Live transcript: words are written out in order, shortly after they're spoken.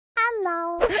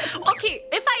Hello. Okay,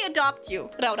 if I adopt you,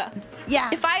 Raora. Yeah.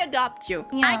 If I adopt you,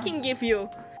 Yeah. I can give you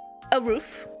a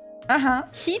roof,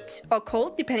 heat or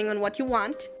cold, depending on what you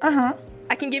want.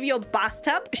 I can give you a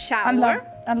bathtub, a shower.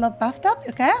 I love bathtub.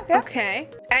 Okay. Okay.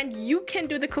 And you can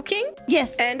do the cooking.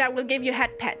 Yes. And I will give you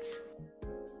head pets.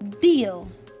 Deal.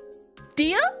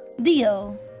 Deal?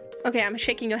 Deal. Okay, I'm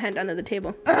shaking your hand under the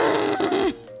table.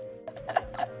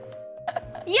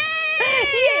 Yay!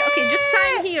 Okay, just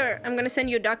sign here. I'm gonna send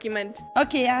you a document.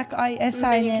 Okay, I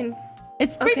sign it.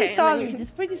 It's pretty solid.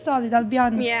 It's pretty solid, I'll be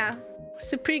honest. Yeah.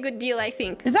 It's a pretty good deal, I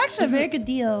think. It's actually a very good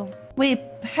deal. Wait,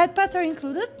 head pets are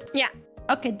included? Yeah.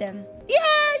 Okay, then. Yeah,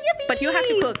 yippee! But you have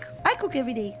to cook. I cook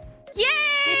every day. Yay!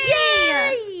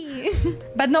 Yay!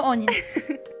 But no onions.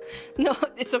 No,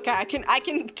 it's okay. I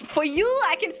can for you,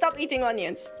 I can stop eating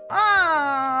onions.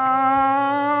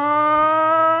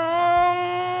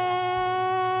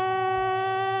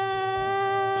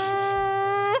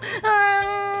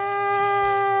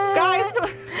 Guys, the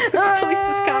police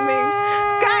is coming.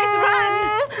 Guys, run!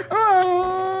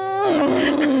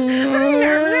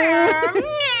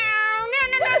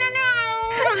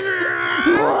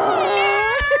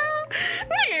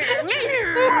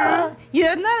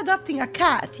 You're not adopting a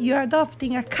cat. You're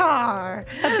adopting a car.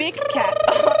 A big cat.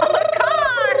 A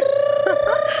car!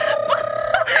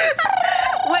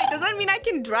 Wait, does that mean I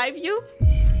can drive you?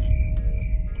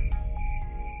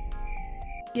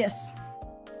 Yes.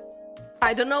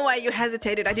 I don't know why you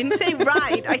hesitated. I didn't say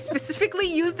ride. I specifically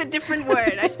used a different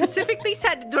word. I specifically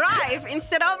said drive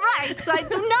instead of ride. So I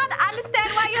do not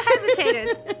understand why you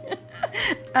hesitated.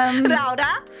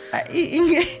 Raora?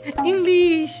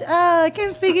 English. I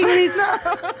can't speak English now.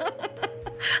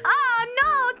 Oh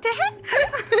no!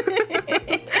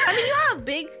 I mean, you are a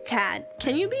big cat.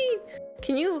 Can you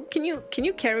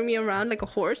carry me around like a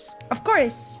horse? Of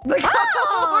course. Like a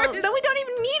horse. Then we don't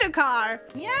even need a car.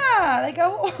 Yeah, like a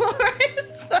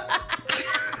horse.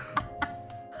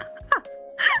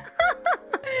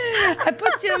 I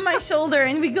put you on my shoulder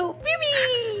and we go,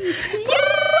 Bibi!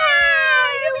 Yeah!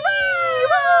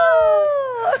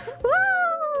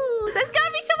 Woo! That's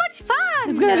gonna be so much fun!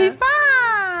 It's gonna be fun!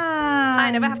 I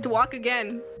never have to walk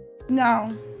again. No.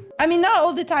 I mean, not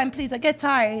all the time, please. I get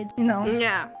tired, you know.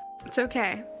 Yeah, it's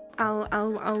okay. I'll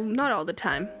not all the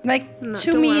time. Like no,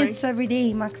 2 minutes every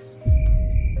day, max.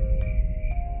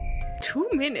 2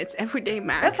 minutes every day,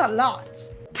 max? That's a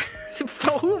lot.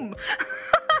 For whom?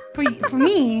 For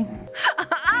me.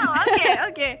 Oh,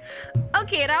 okay.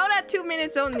 Okay, Raora, 2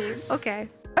 minutes only. Okay.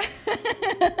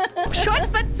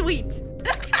 Short but sweet.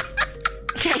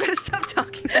 Okay, I'm gonna stop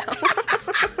talking now.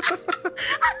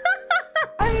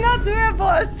 I'm not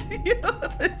durable.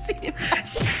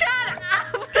 Shut up!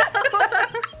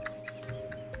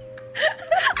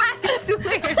 I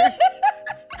swear.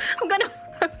 I'm gonna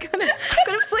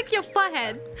flick your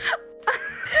forehead.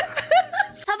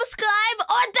 Subscribe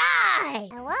or die!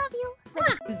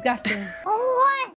 Disgusting. What?